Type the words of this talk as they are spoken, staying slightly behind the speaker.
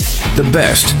The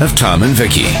best of Tom and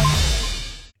Vicki.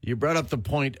 You brought up the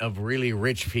point of really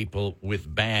rich people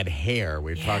with bad hair.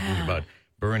 We're talking about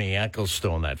Bernie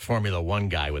Ecclestone, that Formula One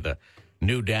guy with a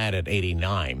new dad at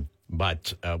 89,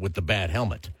 but with the bad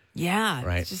helmet. Yeah,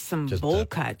 right? It's just some bowl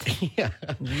cut. Yeah.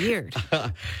 Weird.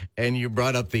 And you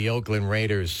brought up the Oakland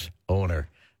Raiders owner.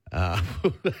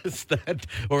 Who is that?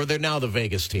 Or they're now the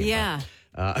Vegas team. Yeah.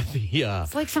 Right?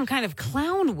 It's like some kind of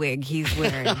clown wig he's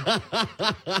wearing.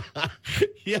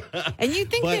 Yeah. And you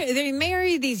think they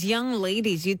marry these young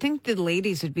ladies. You'd think the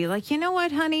ladies would be like, you know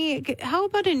what, honey? How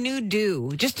about a new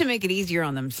do? Just to make it easier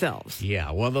on themselves.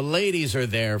 Yeah. Well, the ladies are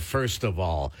there, first of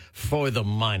all, for the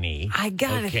money. I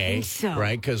gotta think so.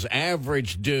 Right? Because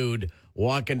average dude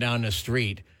walking down the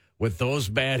street with those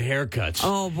bad haircuts,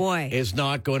 oh boy, is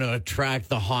not going to attract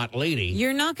the hot lady.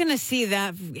 You're not going to see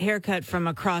that haircut from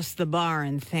across the bar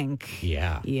and think,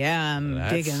 yeah, I'm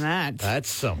digging that. That's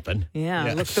something. Yeah,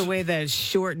 yes. Look the way that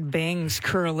short bangs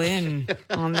curl in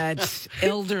on that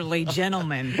elderly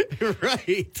gentleman.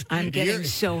 Right. I'm getting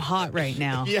so hot right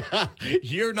now. Yeah,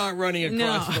 you're not running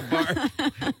across the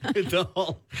bar at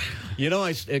all. You know,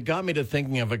 it got me to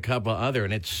thinking of a couple other,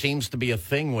 and it seems to be a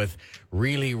thing with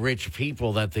really rich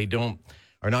people that they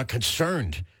are not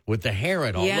concerned with the hair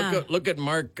at all. Yeah. Look at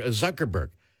Mark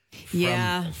Zuckerberg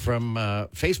from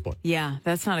Facebook. Yeah,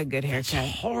 that's not a good haircut.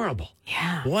 It's horrible.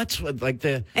 Yeah. What's with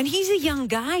And he's a young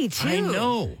guy, too. I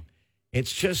know.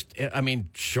 It's just, I mean,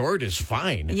 short is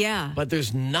fine. Yeah. But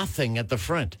there's nothing at the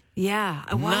front. Yeah.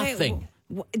 Nothing.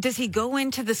 Does he go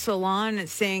into the salon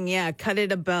saying, cut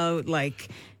it about, like,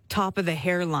 top of the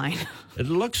hairline? It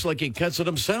looks like he cuts it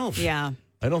himself. Yeah.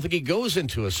 I don't think he goes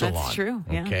into a salon. That's true.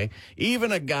 Yeah. Okay.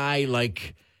 Even a guy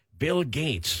like Bill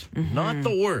Gates, not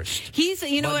the worst. He's,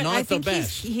 you know what? I think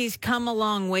best. he's come a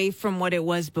long way from what it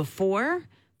was before,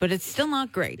 but it's still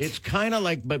not great. It's kind of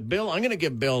like, but Bill, I'm going to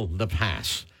give Bill the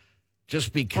pass,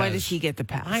 just because. Why does he get the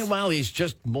pass? He's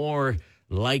just more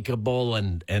likable,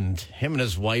 and him and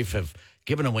his wife have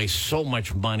given away so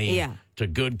much money to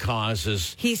good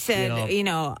causes. He said,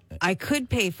 I could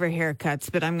pay for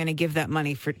haircuts, but I'm going to give that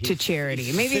money to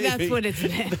charity. Maybe that's what it's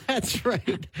been. That's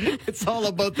right. It's all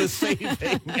about the saving.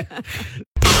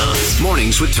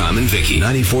 Mornings with Tom and Vicki.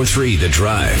 94.3 The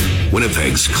Drive.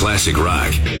 Winnipeg's classic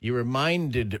rock. You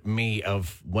reminded me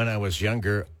of when I was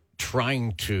younger,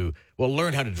 trying to,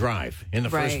 learn how to drive in the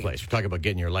first place. We're talking about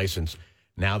getting your license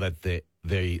now that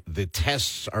the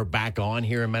tests are back on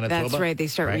here in Manitoba. That's right. They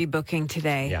start rebooking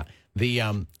today. Yeah.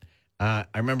 I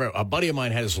remember a buddy of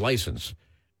mine had his license,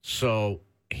 so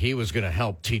he was going to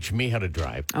help teach me how to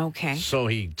drive. Okay. So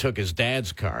he took his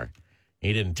dad's car.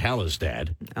 He didn't tell his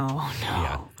dad. Oh, no.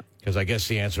 Yeah. Because I guess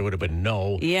the answer would have been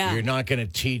no. Yeah. You're not going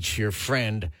to teach your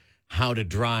friend how to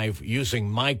drive using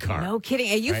my car. No kidding.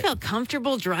 And you felt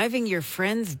comfortable driving your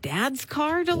friend's dad's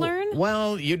car to learn?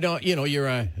 Well, you're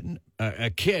a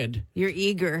kid. You're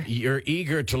eager. You're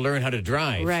eager to learn how to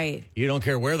drive. Right. You don't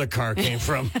care where the car came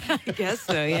from. I guess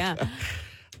so, yeah.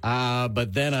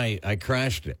 But then I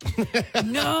crashed it.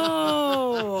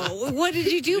 No. What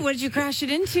did you do? What did you crash it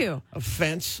into? A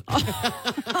fence.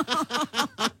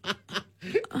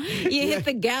 You hit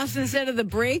the gas instead of the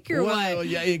brake, or what? Well,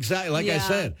 yeah, exactly. Like I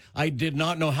said, I did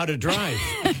not know how to drive.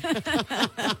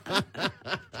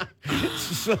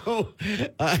 So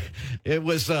it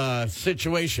was a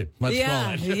situation. Let's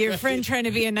call it. Your friend trying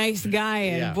to be a nice guy,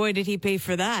 and boy, did he pay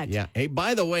for that. Yeah. Hey,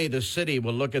 by the way, the city,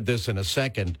 we'll look at this in a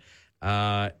second,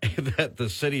 that the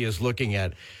city is looking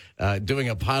at doing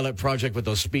a pilot project with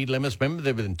those speed limits. Remember,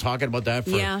 they've been talking about that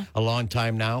for a long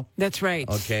time now. That's right.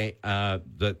 Okay.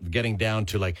 Getting down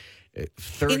to like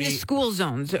 30. In the school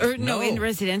zones, or no, in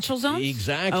residential zones?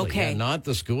 Exactly. Okay. Yeah, not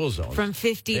the school zones. From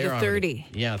 50 to 30.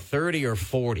 30 or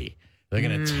 40. They're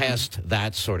going to test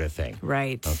that sort of thing.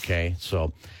 Right. Okay.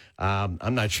 So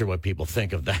I'm not sure what people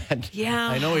think of that. Yeah.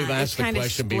 I know we've asked the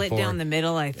question before. It's kind of split down the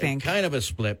middle, I think. Kind of a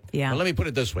split. Yeah. But let me put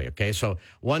it this way, okay? So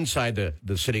one side,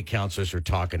 the city councilors are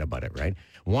talking about it, right?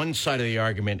 One side of the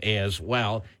argument is,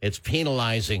 it's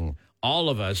penalizing all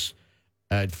of us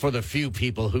for the few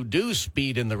people who do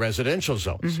speed in the residential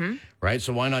zones, right?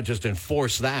 So why not just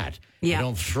enforce that? Yeah. You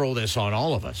don't throw this on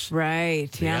all of us.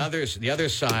 Right, The other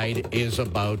side is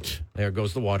about, there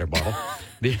goes the water bottle.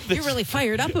 You're really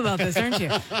fired up about this, aren't you?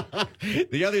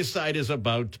 The other side is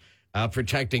about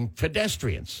protecting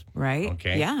pedestrians. Right.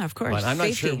 Okay. Yeah, of course. But I'm not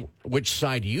Safety. sure which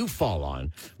side you fall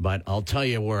on, but I'll tell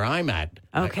you where I'm at.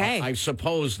 Okay. I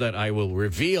suppose that I will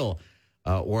reveal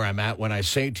where I'm at when I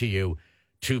say to you,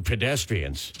 to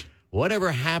pedestrians,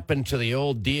 whatever happened to the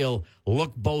old deal,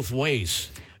 look both ways?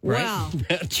 right? Well,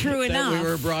 true that enough. we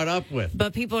were brought up with.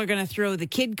 But people are going to throw the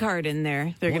kid card in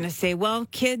there. They're going to say, well,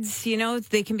 kids,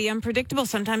 they can be unpredictable.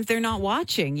 Sometimes they're not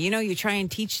watching. You try and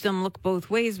teach them look both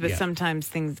ways, but sometimes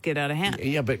things get out of hand.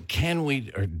 Yeah, but can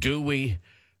we or do we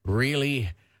really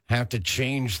have to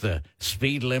change the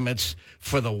speed limits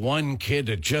for the one kid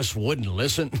that just wouldn't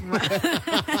listen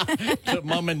to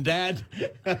mom and dad?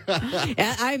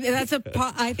 That's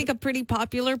I think a pretty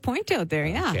popular point out there.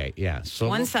 Yeah. Okay. Yeah. So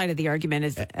one side of the argument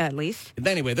is at least.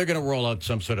 Anyway, they're going to roll out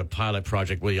some sort of pilot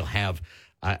project where you'll have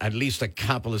at least a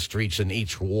couple of streets in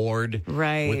each ward,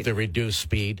 right, with the reduced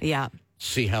speed. Yeah.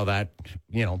 See how that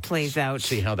plays out.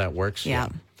 See how that works. Yeah.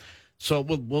 So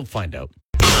we'll find out.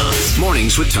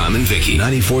 Mornings with Tom and Vicki.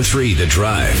 94.3 The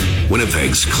Drive.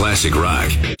 Winnipeg's classic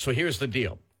rock. So here's the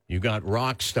deal. You got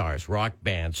rock stars, rock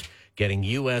bands getting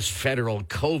U.S. federal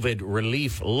COVID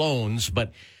relief loans,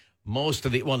 but most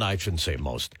of I shouldn't say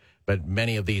most, but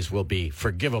many of these will be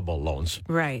forgivable loans.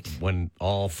 Right. When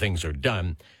all things are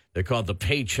done. They're called the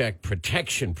Paycheck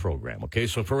Protection Program. Okay,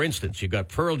 so for instance, you've got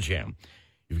Pearl Jam,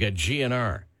 you've got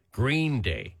GNR, Green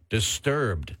Day,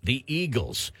 Disturbed, the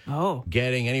Eagles. Oh.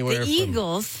 Getting anywhere the from...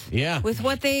 Eagles? Yeah. With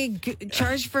what they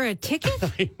charge for a ticket?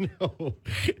 I know.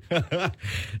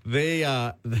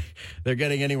 They're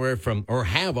getting anywhere from, or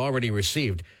have already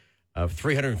received,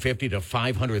 $350,000 to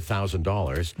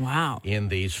 $500,000. Wow. In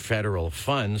these federal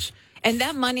funds. And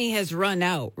that money has run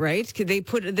out, right? They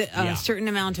put a certain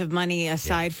amount of money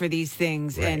aside for these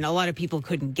things, right, and a lot of people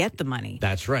couldn't get the money.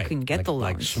 That's right. Couldn't get the loans.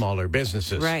 Like smaller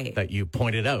businesses, right, that you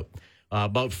pointed out.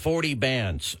 About 40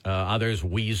 bands. Others,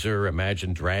 Weezer,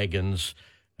 Imagine Dragons,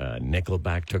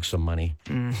 Nickelback took some money.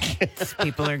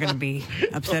 People are going to be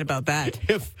upset about that.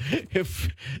 If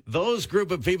those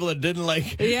group of people that didn't like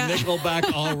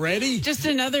Nickelback already. Just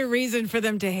another reason for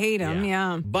them to hate them,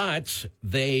 yeah. But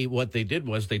what they did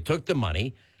was they took the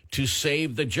money to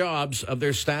save the jobs of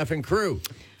their staff and crew.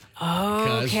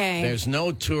 Oh, okay. There's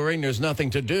no touring. There's nothing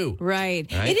to do. Right.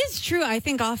 It is true. I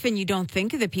think often you don't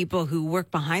think of the people who work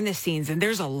behind the scenes, and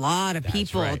there's a lot of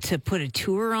people to put a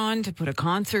tour on, to put a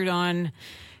concert on.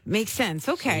 Makes sense.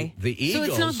 Okay. See, the Eagles,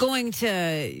 so it's not going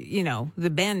to, the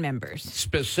band members.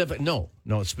 Specifically,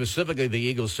 the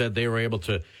Eagles said they were able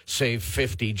to save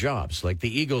 50 jobs. Like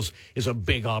the Eagles is a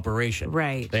big operation.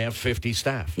 Right. They have 50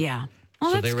 staff. Yeah.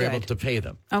 Well, so that's they were good. able to pay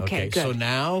them. Okay, good. So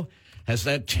now, has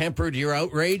that tempered your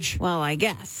outrage? Well, I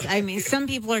guess. I mean, some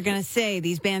people are going to say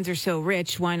these bands are so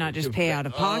rich, why not just pay out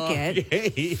of pocket?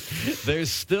 Okay.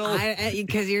 There's still...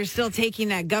 Because you're still taking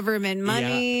that government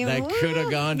money. Yeah, that could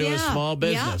have gone to a small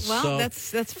business. Yeah, well,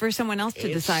 so that's for someone else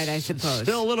to decide, I suppose.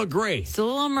 Still a little gray. Still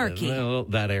a little murky.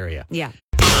 That area. Yeah.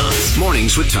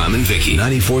 Mornings with Tom and Vicki.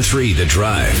 94.3 The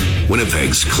Drive.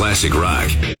 Winnipeg's classic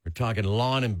rock. We're talking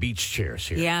lawn and beach chairs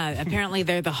here. Yeah, apparently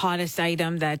they're the hottest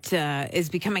item that is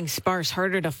becoming sparse,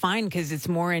 harder to find because it's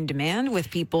more in demand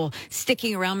with people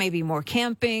sticking around, maybe more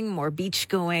camping, more beach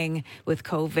going with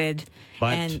COVID.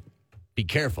 But be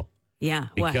careful. Yeah.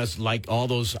 Because like all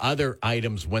those other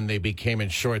items, when they became in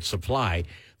short supply,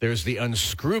 there's the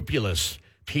unscrupulous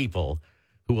people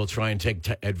who will try and take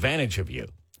advantage of you.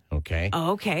 Okay.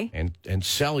 Oh, okay. And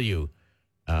sell you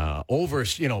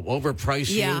overprice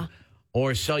you,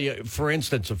 or sell you. For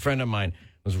instance, a friend of mine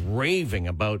was raving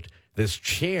about this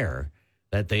chair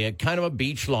that they had, kind of a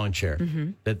beach lawn chair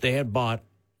that they had bought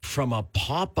from a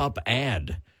pop-up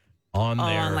ad on their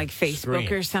on like Facebook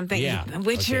screen. or something. Yeah,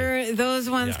 which are those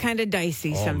ones kind of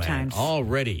dicey sometimes. Man.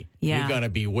 Already, you got to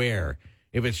beware.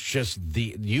 If it's just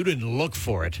you didn't look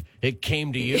for it, it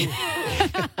came to you.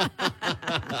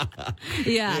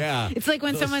 Yeah. It's like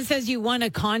when someone says you won a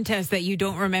contest that you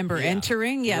don't remember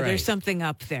entering. Yeah, there's something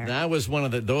up there. That was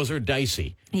those are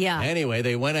dicey. Yeah. Anyway,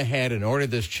 they went ahead and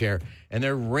ordered this chair, and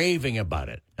they're raving about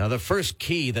it. Now, the first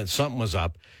key that something was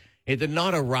up, it did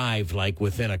not arrive like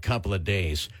within a couple of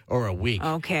days or a week.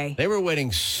 Okay. They were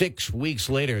waiting 6 weeks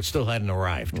later. It still hadn't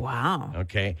arrived. Wow.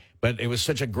 Okay. But it was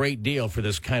such a great deal for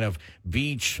this kind of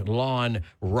beach lawn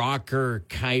rocker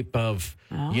type of,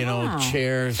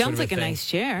 chair. Sounds like a nice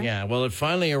chair. Yeah. Well, it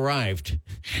finally arrived,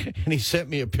 and he sent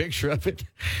me a picture of it.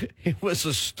 It was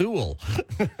a stool.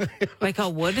 Like a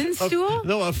wooden stool?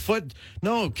 No,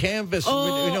 canvas.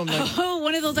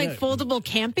 One of those like foldable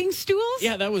camping stools?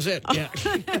 Yeah, that was it. Yeah.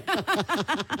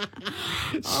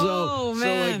 So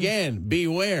again,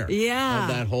 beware of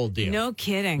that whole deal. No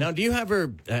kidding. Now, do you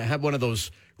ever have one of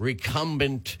those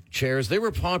recumbent chairs? They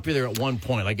were popular at one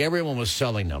point. Like everyone was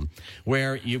selling them,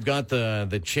 where you've got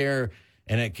the chair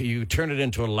and you turn it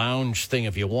into a lounge thing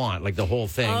if you want, like the whole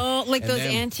thing. Oh, like And those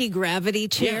then- anti-gravity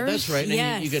chairs? Yeah, that's right. And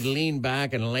Yes. you could lean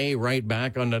back and lay right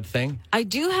back on that thing. I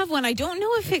do have one. I don't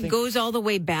know if it goes all the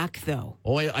way back, though.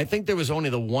 Oh, I think there was only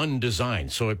the one design,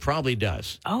 so it probably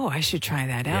does. Oh, I should try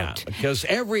that Yeah, out. because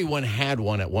everyone had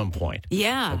one at one point.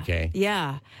 Yeah. Okay.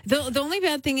 Yeah. The only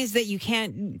bad thing is that you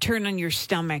can't turn on your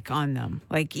stomach on them.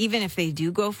 Like, even if they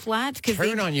do go flat.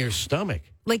 Turn on your stomach.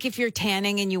 Like, if you're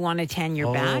tanning and you want to tan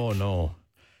your back. Oh, no.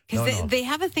 Because they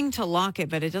have a thing to lock it,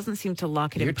 but it doesn't seem to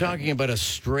lock it You're in. talking about a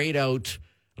straight out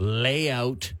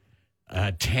layout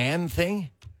tan thing?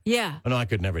 Yeah. Oh, no, I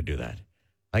could never do that.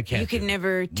 I can't. You could do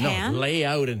never that. tan? No, lay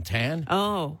out and tan?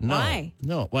 Oh, No. why?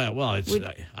 No. Well, it's,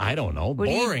 I don't know. What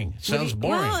do you- Boring. what do Sounds you-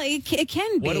 boring. Well, it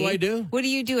can be. What do I do? What do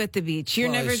you do at the beach? You're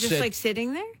Well, I never just sit- like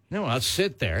sitting there? No, I'll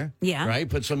sit there. Yeah. Right?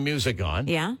 Put some music on.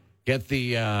 Yeah. Get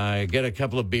get a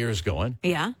couple of beers going.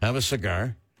 Yeah. Have a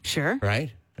cigar. Sure.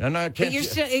 Right? And I can't. But you're,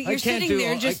 I you're can't sitting do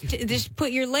there, all- just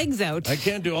put your legs out. I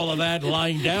can't do all of that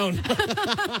lying down.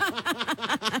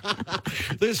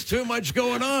 There's too much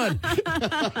going on.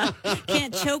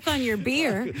 Can't choke on your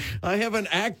beer. I have an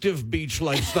active beach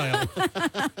lifestyle.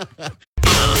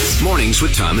 Mornings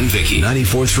with Tom and Vicki.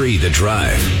 94.3 The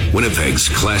Drive. Winnipeg's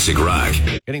classic rock.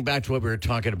 Getting back to what we were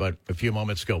talking about a few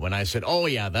moments ago when I said, oh,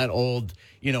 yeah, that old,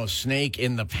 snake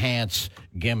in the pants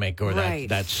gimmick or Right.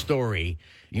 that story.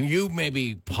 You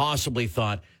maybe possibly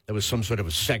thought that was some sort of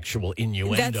a sexual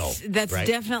innuendo. That's right?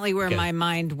 definitely where Okay. my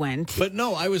mind went. But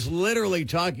no, I was literally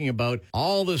talking about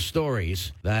all the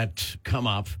stories that come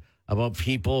up about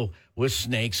people with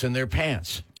snakes in their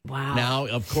pants. Wow. Now,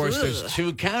 of course, Ugh. there's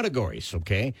two categories,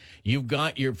 okay? You've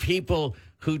got your people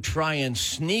who try and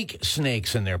sneak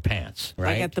snakes in their pants,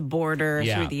 right? Like at the border,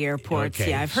 through the airports. Okay.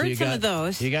 Yeah, I've So heard you some got- of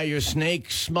those. You got your snake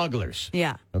smugglers.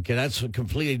 Yeah. Okay, that's a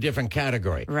completely different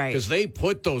category. Right. Because they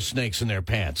put those snakes in their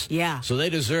pants. Yeah. So they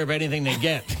deserve anything they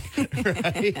get.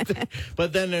 Right?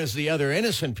 But then there's the other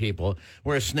innocent people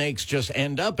where snakes just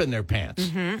end up in their pants.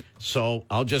 Mm-hmm. So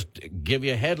I'll just give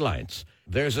you headlines.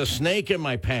 There's a snake in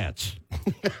my pants.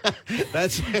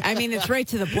 That's I mean, it's right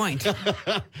to the point.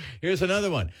 Here's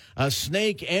another one. A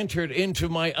snake entered into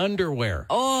my underwear.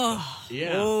 Oh,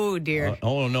 Yeah. oh dear.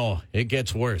 Oh no, it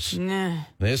gets worse. Nah.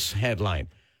 This headline.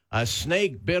 A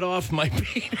snake bit off my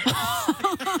penis.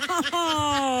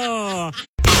 Oh.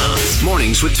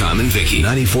 Mornings with Tom and Vicki.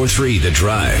 94.3 The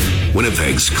Drive.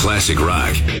 Winnipeg's classic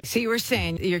rock. So you were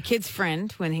saying your kid's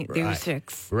friend when they were Right.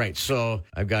 6. Right. So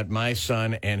I've got my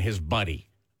son and his buddy,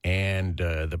 and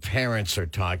the parents are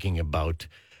talking about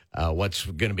what's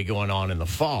going to be going on in the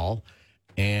fall.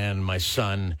 And my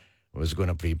son was going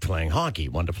to be playing hockey,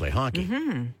 wanted to play hockey.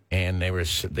 Mm-hmm. And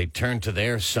they turned to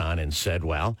their son and said,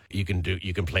 well, you can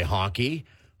play hockey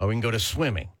or we can go to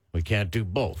swimming. We can't do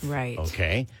both. Right.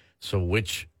 Okay. So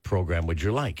which program would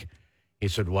you like? He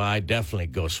said, well, I definitely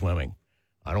go swimming.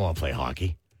 I don't want to play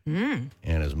hockey. And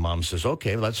his mom says,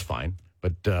 okay, well, that's fine.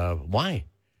 But why?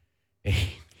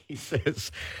 He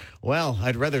says, well,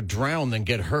 I'd rather drown than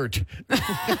get hurt. The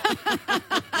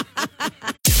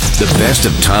best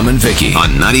of Tom and Vicki on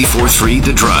 94.3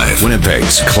 The Drive.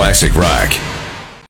 Winnipeg's classic rock.